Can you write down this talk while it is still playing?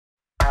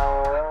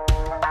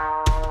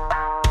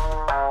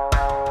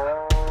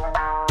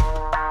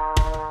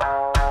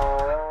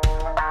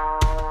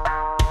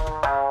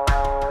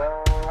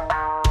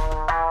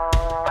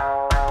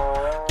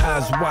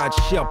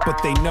eyes shut,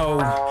 but they know.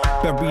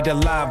 Buried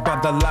alive by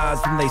the lies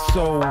in they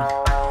soul.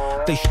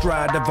 They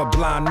stride of a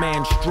blind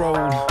man's stroll.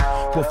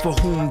 Well, for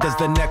whom does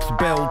the next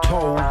bell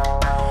toll?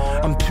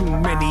 I'm too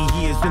many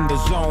years in the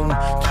zone.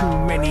 Too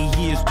many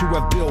years to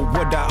have built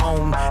what I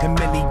own. And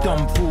many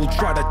dumb fools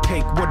try to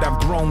take what I've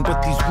grown.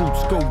 But these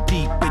roots go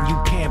deep and you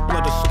can't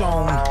blood a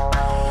stone.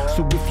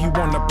 So if you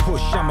wanna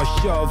push, I'ma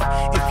shove.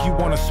 If you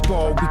wanna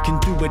spar, we can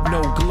do it,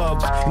 no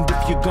gloves. And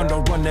if you're gonna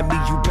run at me,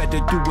 you better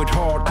do it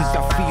hard. Cause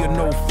I fear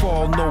no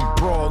fall, no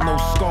brawl, no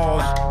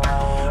scars.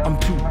 I'm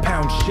 2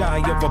 pounds shy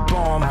of a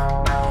bomb.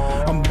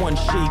 I'm 1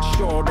 shade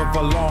short of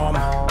alarm.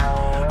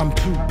 I'm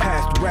too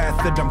past wrath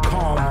that I'm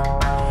calm.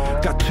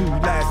 Got 2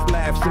 last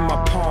laughs in my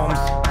palms.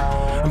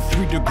 I'm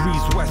 3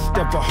 degrees west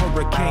of a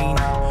hurricane.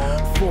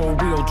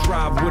 4-wheel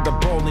drive with a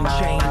ball and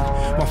chain.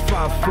 My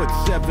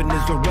 5'7"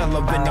 is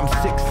irrelevant. I'm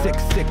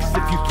 6'6"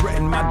 if you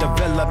threaten my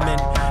development.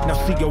 Now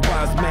see, a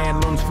wise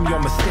man learns from your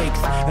mistakes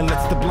and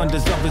lets the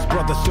blunders of his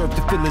brother serve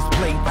to fill his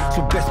plate.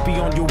 So best be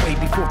on your way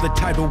before the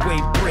tidal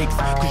wave breaks.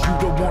 Cause you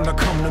don't wanna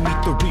come to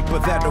meet the reaper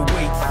that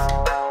awaits.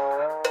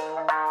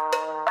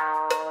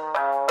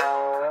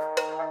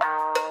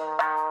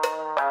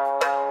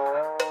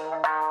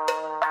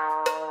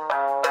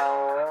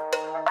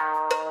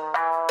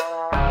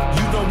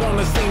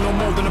 Wanna say no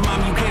more than a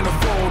mom you can't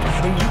afford.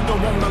 And you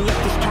don't wanna let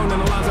this turn in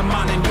the lines of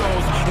mine and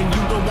yours. And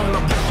you don't wanna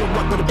press your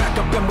luck to back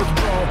up and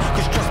withdraw.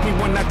 Cause trust me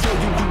when I tell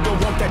you, you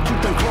don't want that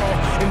tooth and claw.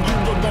 And you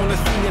don't wanna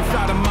see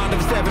inside a mind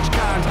of savage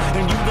kind.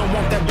 And you don't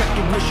want that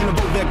recognition of,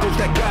 oh, there goes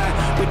that guy.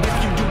 But if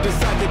you do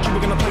decide that you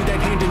were gonna play that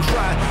hand and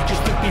try,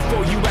 just think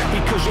before you act,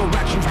 because your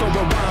actions go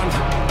around.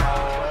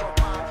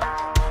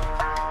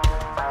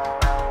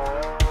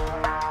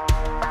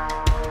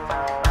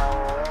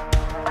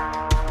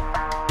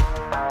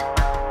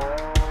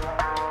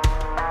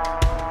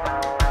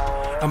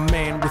 A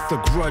man with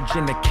a grudge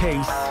in a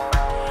case.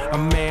 A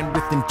man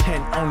with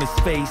intent on his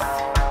face.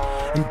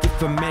 And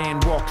if a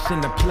man walks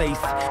in a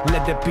place,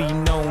 let it be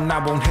known I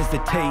won't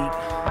hesitate.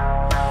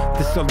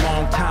 This a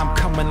long time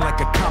coming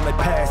like a comet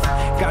pass.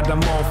 Got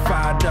them all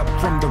fired up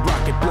from the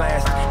rocket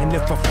blast. And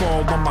if I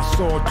fall on my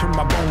sword, turn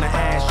my bone to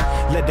ash.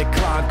 Let it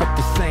clog up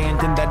the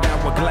sand in that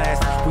hourglass.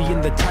 We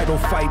in the title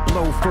fight,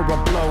 blow for a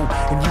blow.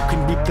 And you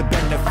can reap the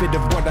benefit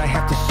of what I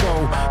have to sow.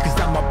 Cause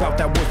I'm about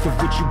that worth of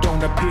which you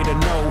don't appear to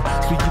know.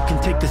 So you can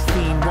take the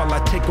scene while I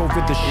take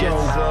over the show.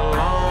 It's a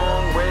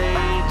long way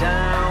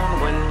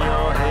down when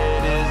your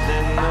head is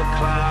in the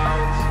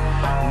clouds.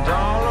 And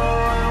all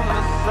around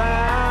the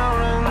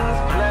sirens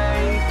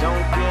play.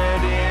 Don't get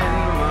in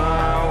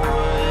my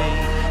way.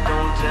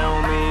 Don't tell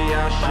me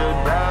I should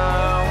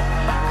bow.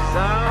 Cause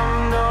I'm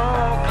no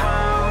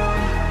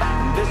clown.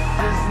 This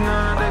is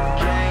not a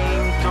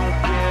game. Don't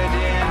get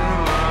in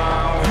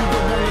my way. You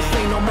don't wanna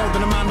say no more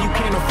than a mom you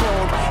can't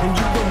afford. And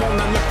you don't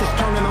wanna let this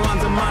turn in the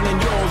lines of mine and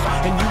yours.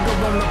 And you don't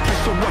wanna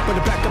press your luck, but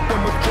to back up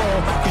and withdraw.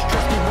 Cause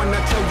trust me when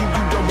I tell you,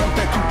 you don't want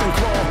that tooth and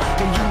claw.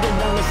 And you don't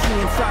wanna see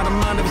inside a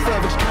mind of a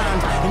savage kind.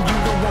 And you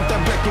don't want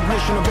that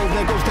recognition of, oh,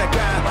 there goes that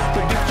guy.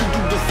 But if you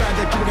do decide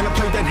that you're gonna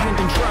play that hand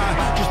and try,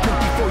 just think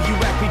before you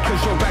act, because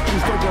your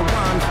actions go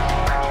around.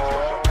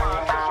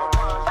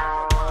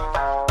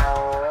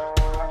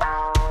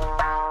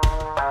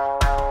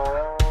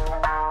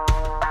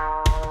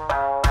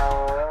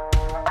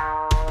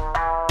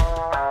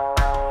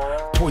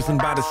 Poisoned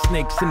by the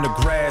snakes in the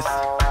grass,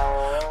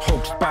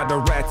 hoaxed by the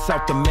rats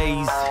out the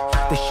maze.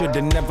 They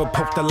should've never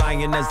poked the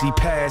lion as he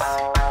passed.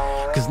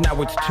 Cause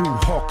now it's 2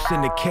 hawks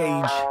in a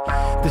cage.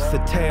 This a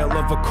tale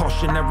of a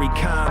cautionary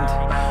kind.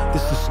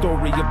 This a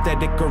story of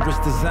that Icarus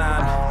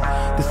design.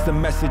 This a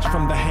message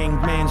from the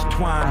hanged man's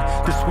twine.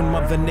 This when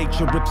Mother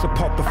Nature rips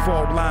apart the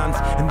fault lines.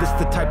 And this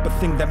the type of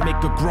thing that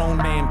make a grown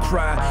man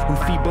cry. When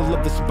feeble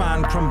of the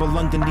spine crumble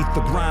underneath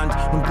the grind.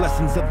 When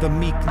blessings of the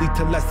meek lead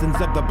to lessons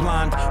of the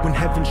blind. When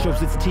heaven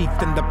shows its teeth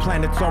and the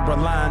planets are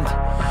aligned.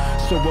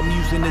 So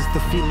amusing is the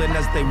feeling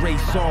as they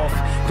race off.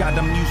 Got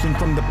them using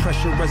from the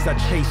pressure as I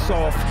chase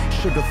off.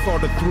 Should've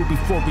thought it through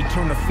before he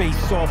turned the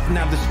face off.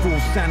 Now this fool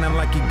sounding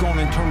like he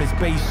gonna turn his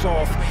bass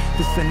off.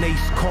 This an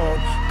ace card,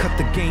 cut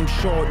the game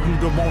short. You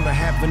don't wanna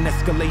have an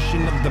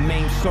escalation of the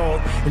main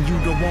sword. And you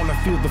don't wanna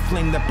feel the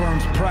flame that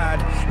burns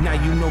pride. Now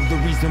you know the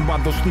reason why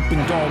those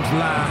sleeping dogs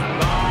lie.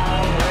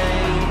 Long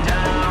way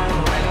down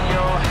when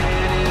your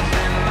head is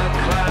in the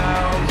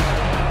clouds.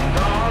 And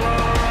all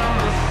around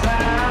the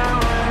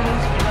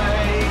sirens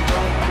play.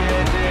 Don't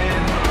get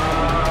in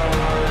my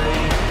way.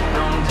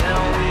 Don't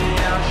tell me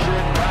I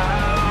should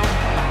bow.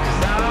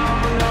 Cause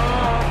I'm no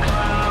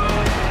clown.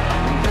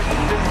 This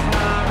is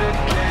not a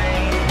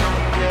game.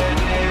 Don't get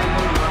in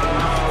my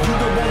way. You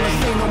don't wanna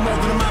say no more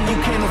than a mom you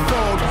can't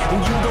afford.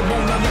 And you don't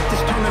wanna let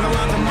this turn in the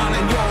lines of mine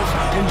and yours.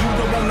 And you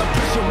don't wanna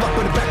press your luck,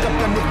 but back up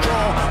and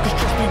withdraw. Cause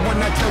trust me when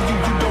I tell you,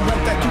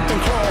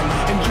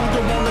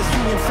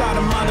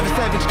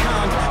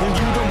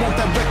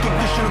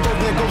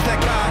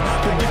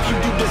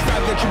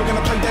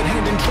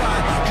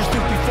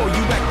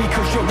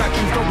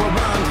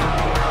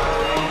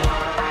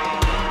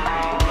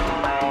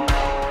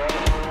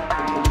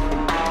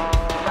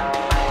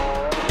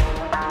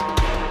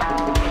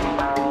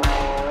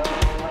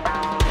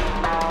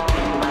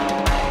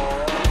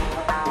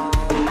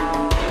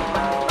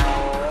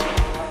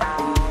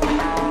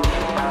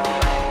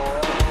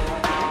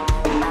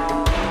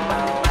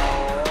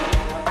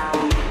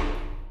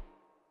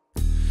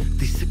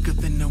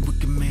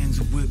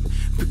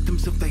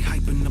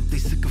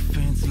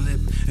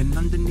 And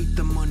underneath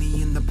the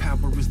money and the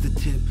power is the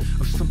tip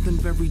of something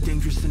very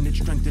dangerous, and it's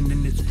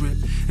strengthening its grip.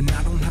 And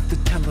I don't have to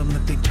tell them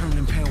that they turn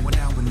and pale with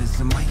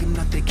albinism. I am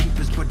not their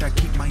keepers, but I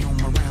keep my own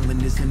morale,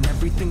 and isn't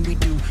everything we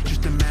do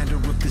just a matter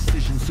of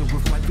decision? So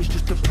if life is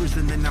just a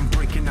prison, then I'm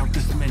breaking out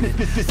this minute.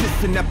 This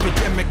is an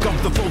epidemic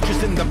of the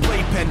vultures in the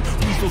playpen.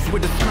 Weasels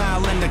with a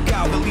smile and a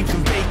gal that leaves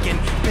them vacant.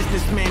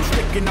 Businessmen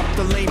sticking up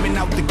the lame and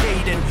out the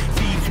gate, and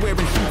thieves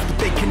wearing suits but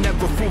they can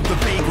never fool the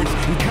vagrants.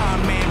 And con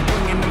man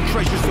bringing them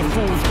treasures of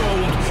fool's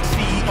gold.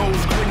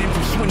 CEOs grinning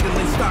from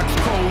swindling stocks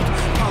cold.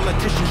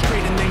 Politicians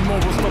trading their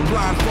morals for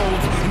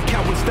blindfolds, and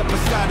cowards step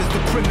aside as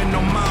the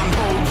criminal mind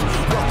holds.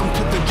 Welcome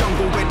to the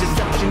jungle where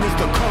deception is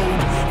the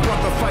code.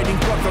 Brother fighting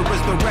brother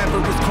as the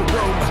avarice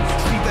corrodes.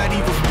 See that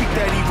evil, speak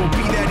that evil,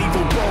 be that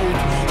evil bold.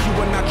 You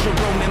are not your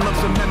own and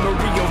love's a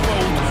memory of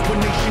old. One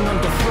nation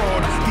under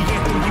fraud, the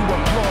anthem you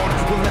applaud.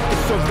 Will let the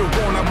serve the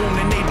wrong, I won't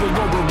enable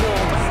or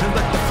reward. And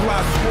let the fly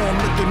swarm,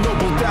 let the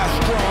noble die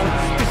strong.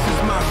 This is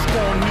my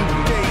scorn, new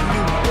day,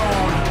 new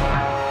dawn.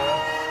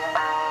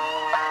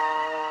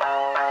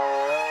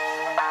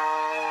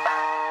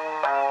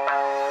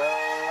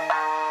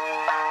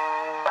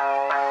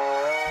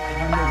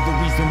 You know the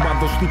reason why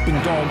those sleeping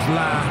dogs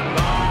lie.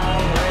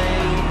 Long way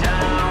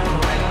down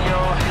when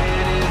your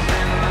head is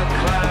in the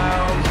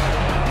clouds.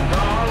 And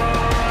all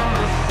around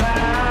the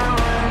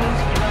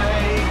sirens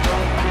play.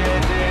 Don't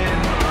get in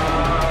my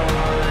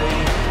way.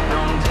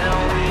 Don't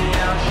tell me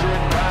I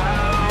should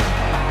bow,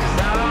 'cause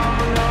I'm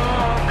no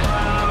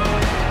clown.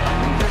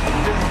 This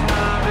is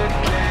not a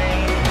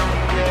game. Don't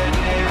get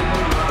in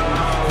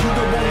my way. You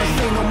don't wanna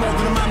say no more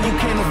than a mom you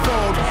can't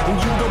afford. And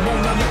you don't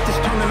wanna let this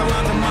turn in the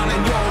lines of mine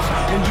and yours.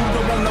 And you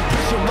don't wanna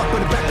push your luck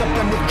with a back up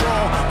and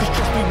withdraw. 'Cause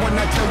trust me when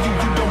I tell you,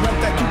 you don't want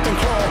that tooth and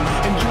claw.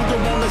 And you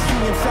don't wanna see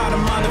inside the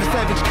mind of a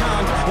savage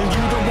kind. And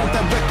you don't want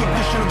that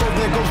recognition of, oh,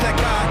 there goes that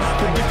guy.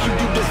 But if you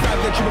do decide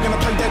that you were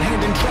gonna play that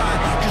hand and try,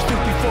 just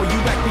think before you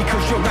act,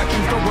 because your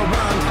actions don't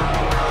rhyme.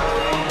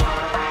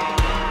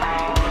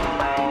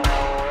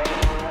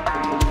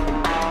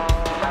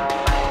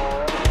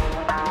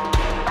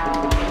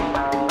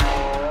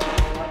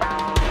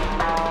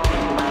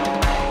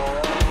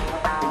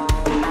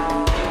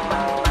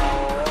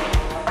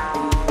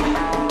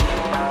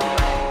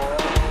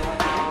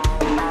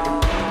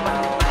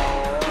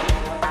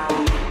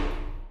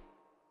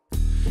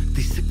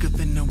 They sicker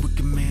than a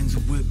wicked man's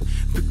whip.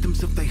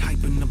 Victims of they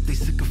hyping up they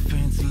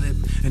sycophant's lip.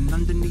 And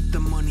underneath the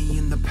money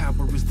and the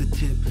power is the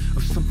tip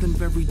of something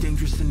very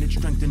dangerous, and it's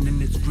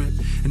strengthening its grip.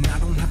 And I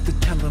don't have to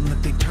tell them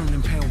that they turn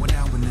and pale with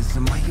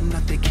albinism. I am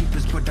not their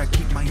keepers, but I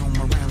keep my own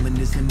morale, and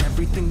isn't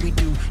everything we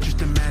do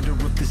just a matter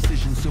of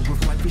decision? So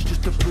if life is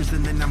just a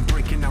prison, then I'm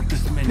breaking out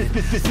this minute.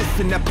 This is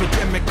an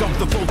epidemic of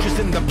the vultures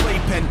in the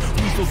playpen.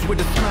 Weasels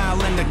with a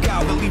smile and a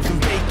gal that leaves them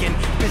vacant.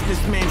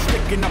 Businessmen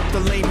sticking up the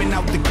lame and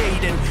out the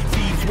gate, and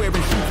thieves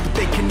wearing suits but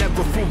they can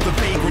never fool the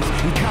vagrants.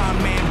 And con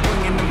man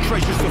bringing them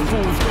treasures of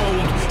fool's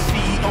gold.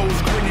 CEOs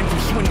grinning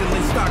from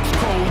swindling stocks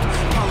cold.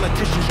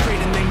 Politicians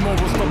trading their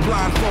morals for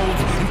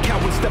blindfolds, and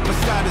cowards step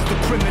aside as the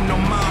criminal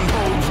mind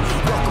holds.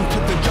 Welcome to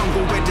the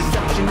jungle where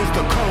deception is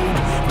the code.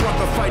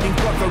 Brother fighting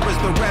brother as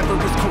the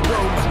avarice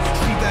corrodes.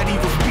 See that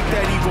evil, speak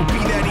that evil, be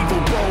that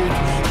evil bold.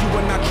 You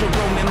are not your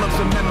own and love's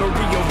a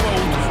memory of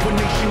old. One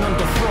nation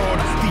under fraud,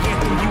 the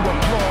anthem you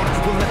applaud.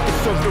 Will let the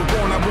serve the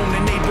wrong, I won't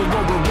enable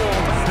or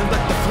reward. And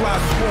let the fly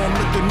swarm,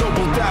 let the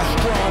noble die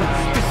strong.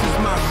 This is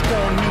my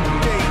scorn, new